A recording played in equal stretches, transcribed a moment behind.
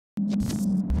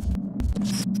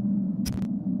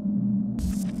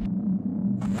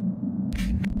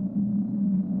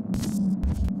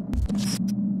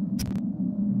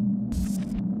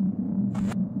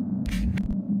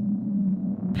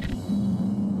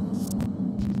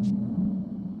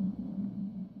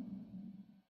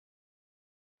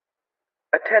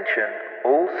Attention,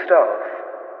 all staff.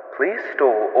 Please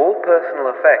store all personal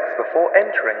effects before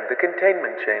entering the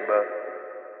containment chamber.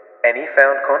 Any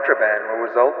found contraband will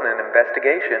result in an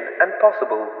investigation and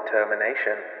possible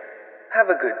termination. Have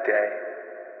a good day.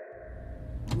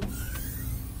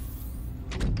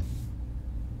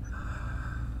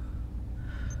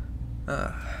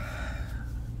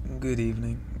 Good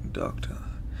evening, Doctor.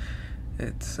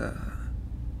 It's,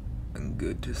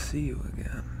 good to see you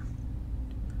again.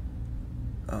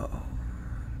 Oh,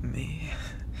 me.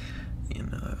 You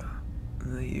know,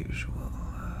 the usual,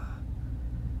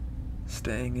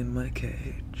 staying in my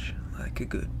cage like a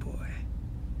good boy.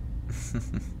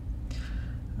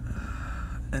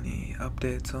 Any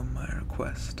updates on my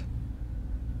request?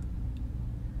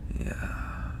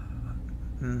 Yeah,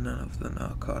 none of the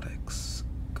narcotics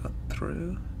got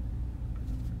through?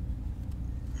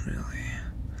 Really?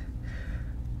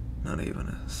 Not even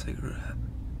a cigarette?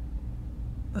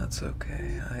 That's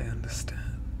okay, I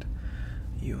understand.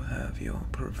 You have your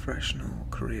professional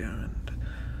career and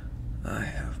I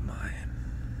have mine.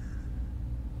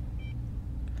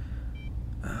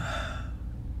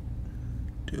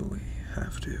 Do we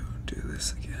have to do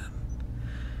this again?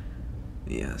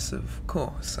 Yes, of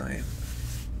course, I am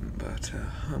but a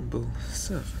humble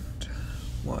servant.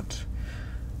 What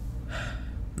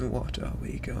are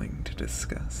we going to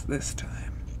discuss this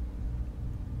time?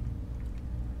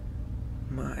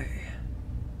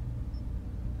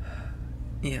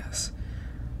 Yes,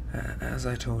 as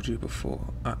I told you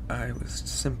before, I was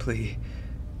simply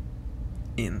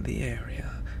in the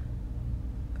area.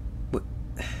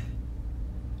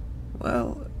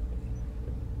 Well,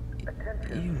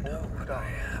 you know what I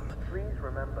am.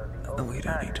 We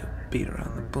don't need to beat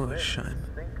around the bush. I'm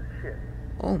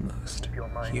almost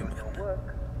human.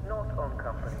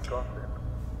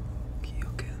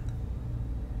 Kyokin.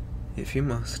 If you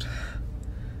must.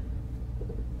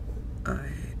 I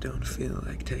don't feel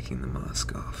like taking the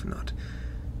mask off, not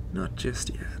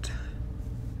just yet.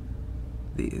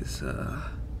 These,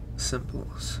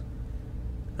 simples.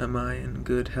 Am I in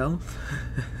good health?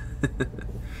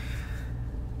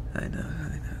 I know,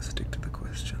 stick to the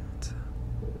questions.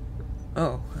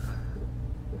 Oh,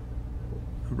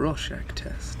 a Rorschach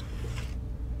test.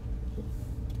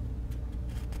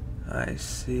 I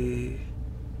see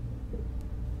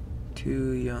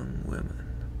 2 young women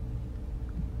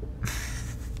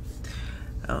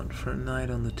out for a night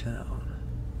on the town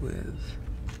with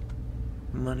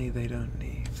money they don't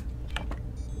need.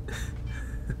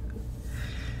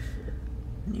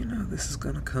 You know this is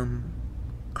gonna come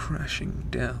crashing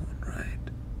down, right?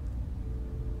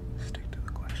 Stick to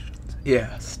the questions.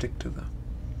 Yeah, stick to the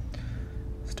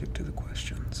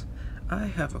questions. I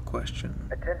have a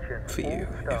question for you,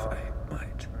 if I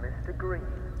might. Mr. Green.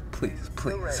 Please.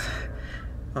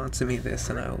 Answer me this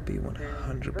and I will be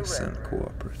 100%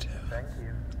 cooperative. Thank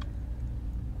you.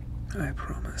 I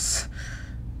promise.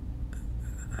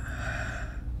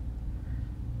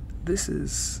 This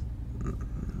is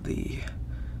the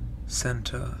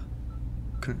center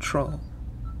control,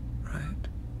 right?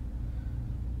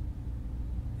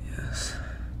 Yes.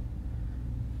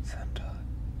 Center.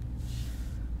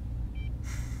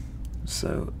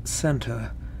 So,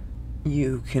 center,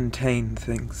 you contain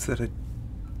things that are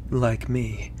like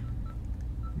me.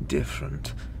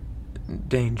 Different,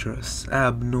 dangerous,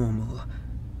 abnormal,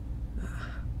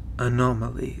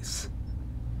 anomalies.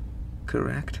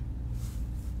 Correct?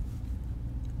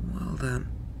 Well then.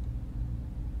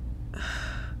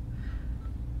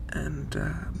 And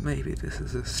maybe this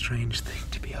is a strange thing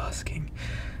to be asking.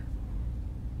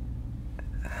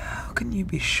 How can you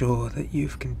be sure that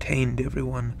you've contained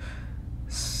everyone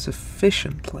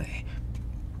sufficiently?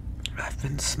 I've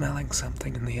been smelling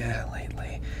something in the air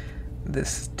lately.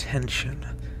 This tension.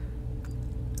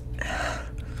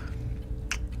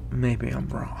 Maybe I'm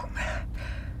wrong.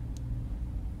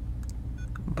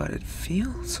 But it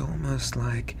feels almost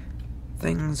like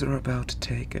things are about to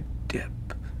take a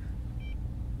dip.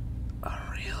 A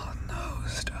real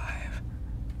nosedive.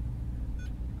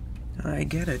 I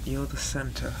get it, you're the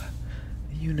center.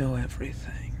 You know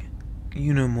everything.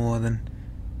 You know more than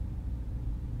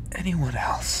anyone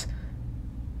else.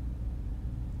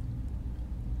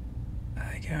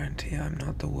 I guarantee I'm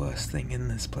not the worst thing in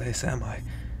this place, am I?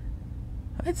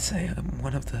 I'd say I'm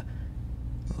one of the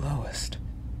lowest.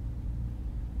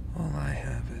 All I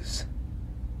have is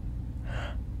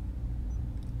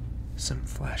some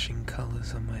flashing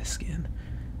colors on my skin.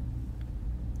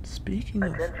 Speaking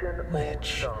of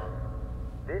which...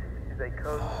 This is a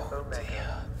code Omega.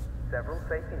 dear. Several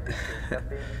safety features have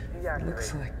been deactivated.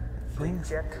 Looks like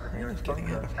Things are kind of getting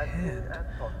out of hand.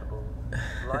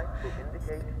 Light will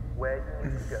indicate where you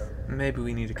need to go. Maybe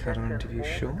we need to cut our Attention interview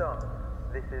all short. staff.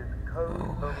 This is Code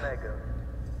Omega.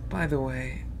 By the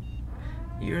way,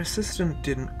 your assistant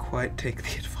didn't quite take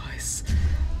the advice.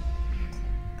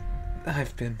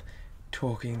 I've been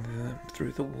talking to them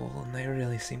through the wall and they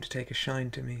really seem to take a shine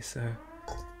to me, so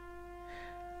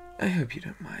I hope you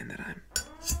don't mind that I'm...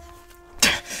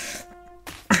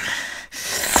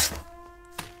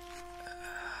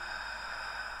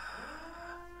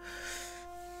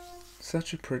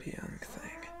 Such a pretty young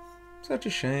thing. Such a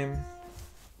shame.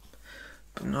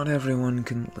 But not everyone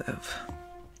can live.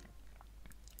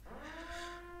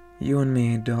 You and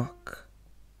me, Doc.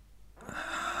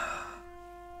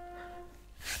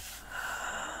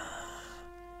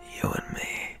 You and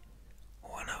me,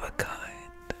 one of a kind.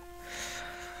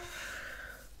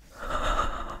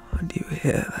 Do you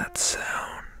hear that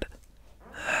sound?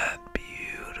 That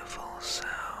beautiful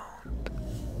sound.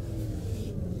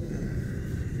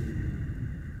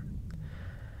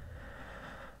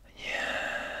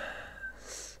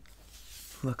 Yes.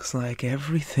 Looks like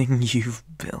everything you've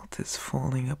built is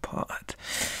falling apart.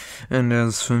 And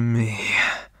as for me,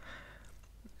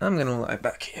 I'm gonna lie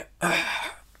back here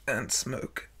and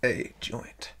smoke a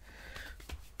joint.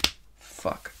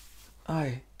 Fuck.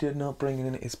 I did not bring it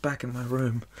in. It's back in my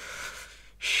room.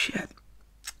 Shit.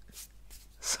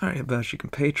 Sorry about your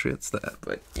compatriots there,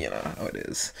 but you know how it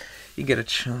is. You get a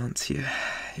chance, you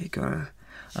gotta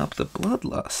up the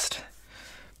bloodlust.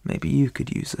 Maybe you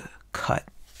could use a cut.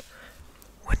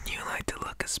 Wouldn't you like to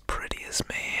look as pretty as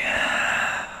me?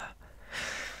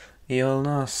 You're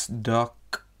lost,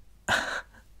 Doc.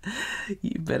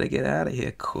 You better get out of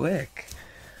here quick.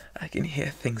 I can hear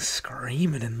things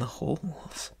screaming in the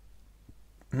halls.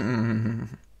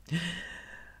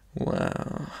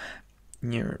 Wow,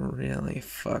 you're really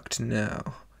fucked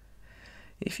now.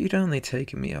 If you'd only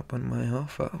taken me up on my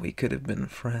offer, we could have been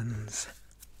friends.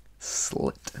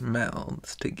 Slit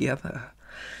mouths together.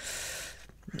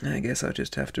 I guess I'll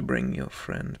just have to bring your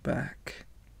friend back.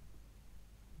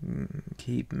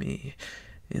 Keep me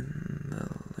in the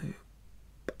loop.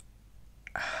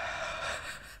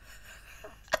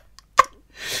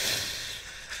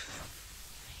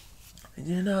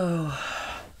 You know,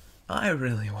 I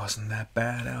really wasn't that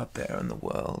bad out there in the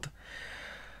world.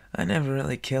 I never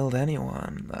really killed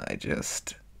anyone. I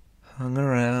just hung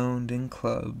around in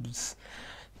clubs,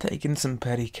 taking some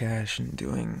petty cash and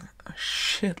doing a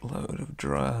shitload of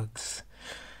drugs.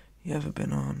 You ever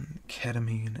been on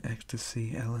ketamine,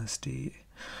 ecstasy, LSD,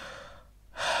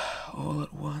 all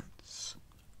at once?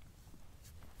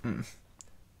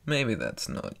 Maybe that's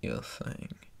not your thing.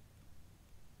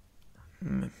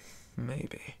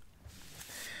 Maybe.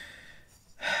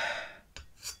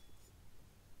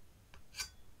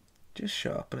 Just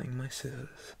sharpening my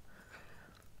scissors.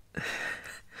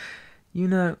 You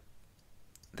know,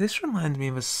 this reminds me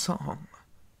of a song.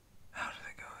 How did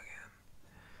it go again?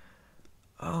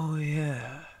 Oh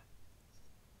yeah.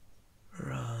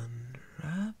 Run,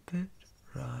 rabbit,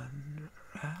 run,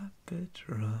 rabbit,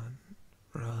 run,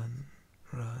 run,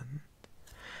 run.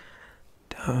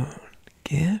 Don't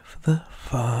give the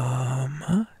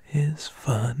farmer his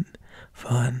fun,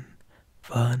 fun,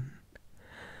 fun.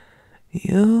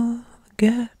 You'll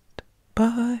get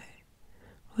by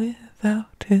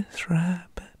without his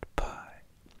rabbit pie.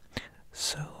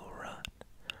 So run,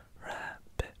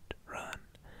 rabbit, run,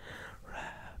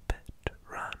 rabbit,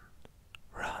 run,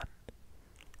 run,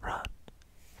 run.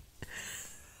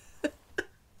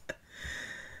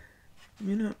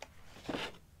 You know,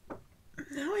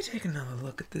 now I take another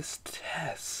look at this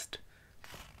test,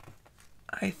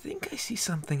 I think I see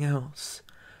something else.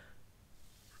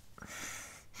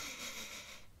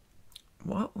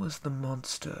 What was the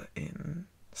monster in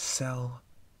cell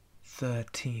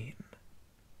 13?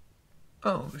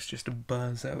 Oh, it was just a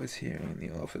buzz I was hearing in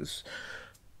the office.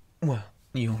 Well,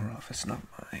 your office, not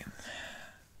mine.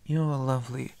 Your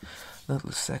lovely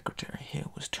little secretary here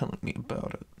was telling me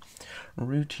about it.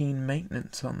 Routine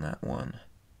maintenance on that one.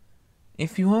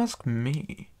 If you ask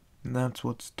me, that's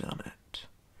what's done it.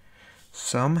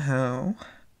 Somehow,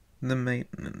 the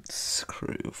maintenance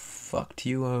crew fucked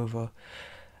you over,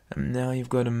 and now you've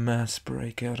got a mass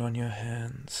breakout on your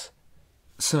hands.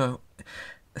 So,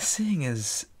 seeing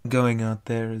as going out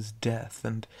there is death,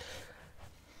 and,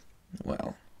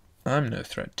 well, I'm no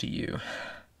threat to you.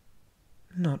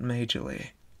 Not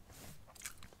majorly.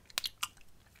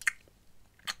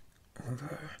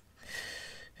 Although,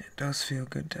 it does feel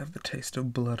good to have the taste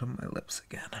of blood on my lips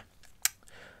again.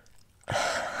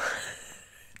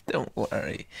 Don't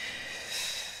worry.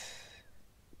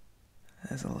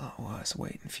 There's a lot worse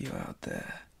waiting for you out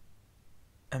there.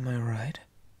 Am I right?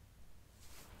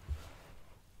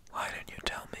 Why don't you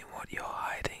tell me what you're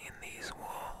hiding in these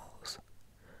walls?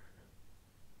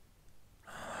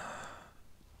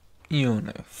 You're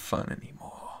no fun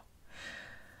anymore.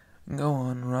 Go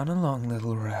on, run along,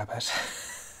 little rabbit.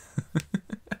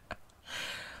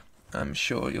 I'm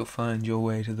sure you'll find your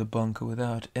way to the bunker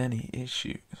without any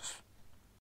issues.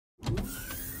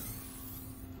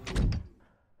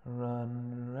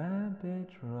 Run, rabbit,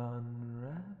 run,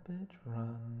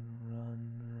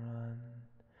 run, run.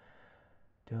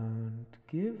 Don't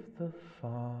give the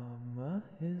farmer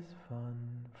his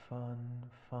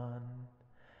fun.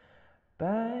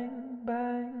 Bang,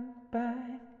 bang,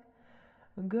 bang,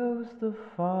 goes the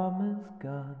farmer's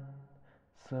gun.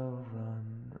 So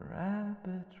run,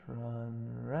 rabbit, run.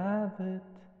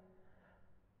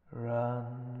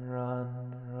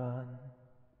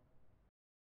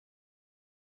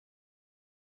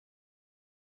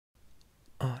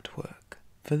 Artwork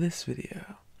for this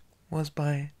video was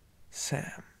by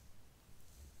Sam.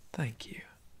 Thank you.